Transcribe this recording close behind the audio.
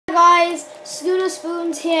Guys, Schooner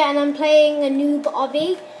Spoons here, and I'm playing a noob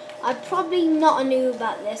obby. I'm probably not a noob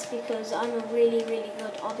at this because I'm a really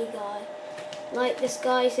good obby guy. Like this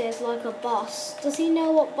guy says, like a boss. Does he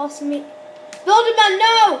know what boss means? Builderman,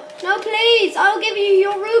 no! No, please! I'll give you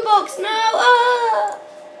your Robux! No! Ah!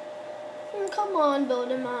 Come on,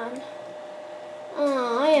 Builderman.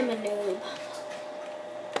 Oh, I am a noob.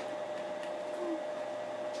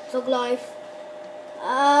 Thug life.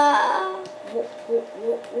 Whoa.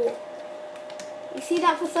 You see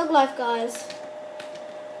that for Thug Life, guys?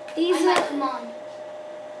 These are. Come on.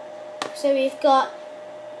 So we've got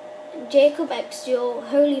Jacob Exdual,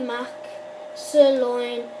 Holy Mac,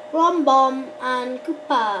 Sirloin, Rom Bomb, and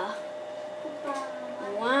Koopa.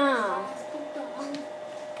 Wow.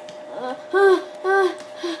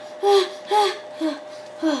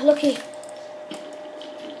 Lucky.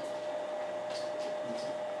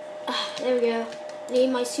 There we go.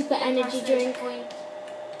 Need my super energy drink.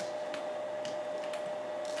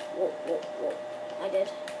 Whoa. I did.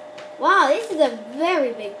 Wow, this is a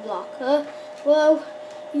very big block. Well,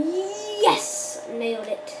 yes! Nailed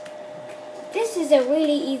it. This is a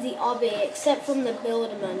really easy obby, except from the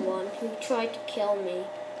Builderman one, who tried to kill me.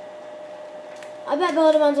 I bet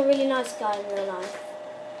Builderman's a really nice guy in real life.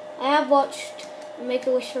 I have watched the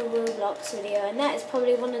Make-A-Wish for Roblox video, and that is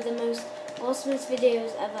probably one of the most awesomest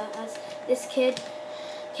videos ever, as this kid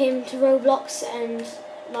came to Roblox and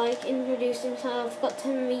like introduced himself, got to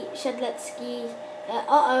meet Shedletsky.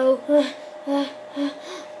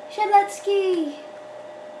 Shedletsky!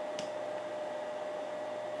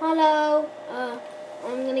 Hello.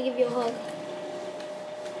 I'm gonna give you a hug.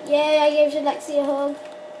 Yay, I gave Shedletsky a hug.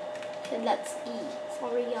 Shedletsky.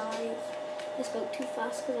 Sorry guys. I spoke too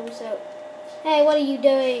fast because I'm so... Hey, what are you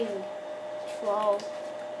doing? Troll.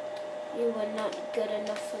 You were not good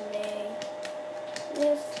enough for me.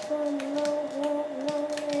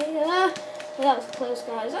 That was close,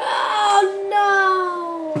 guys. Oh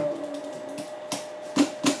no!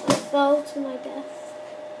 I fell to my death.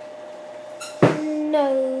 No.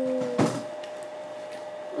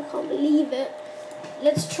 I can't believe it.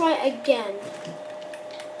 Let's try it again.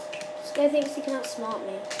 This guy thinks he can outsmart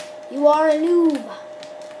me. You are a noob.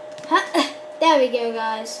 There we go,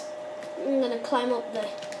 guys. I'm gonna climb up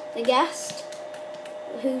the guest,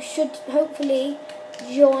 who should hopefully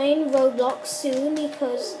join Roblox soon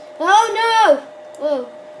because... Oh no! Whoa,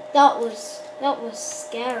 that was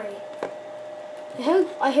scary.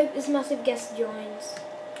 I hope this massive guest joins.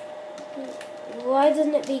 Why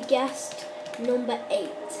doesn't it be guest number 8?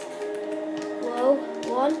 Whoa,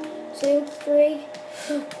 1, 2, 3.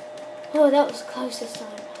 Oh, that was close this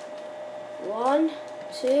time. 1,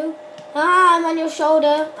 2. Ah, I'm on your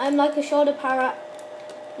shoulder. I'm like a shoulder parrot.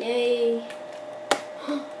 Yay.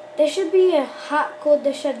 There should be a hat called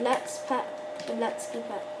the Shedletsky pet.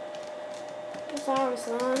 Sorry,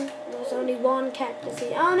 son. There's only one cactus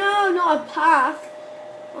here. Oh no, not a path.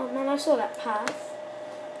 Oh man, I saw that path.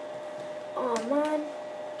 Oh man,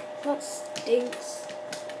 that stinks.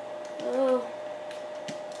 Oh.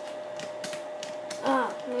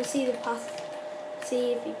 I'm gonna see the path.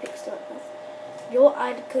 See if he picks the right path. Your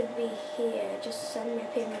ad could be here. Just send me a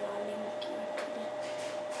pin and I'll link you.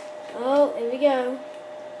 Oh, here we go.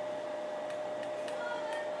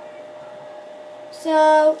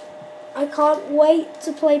 So, I can't wait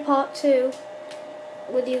to play part 2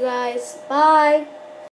 with you guys. Bye.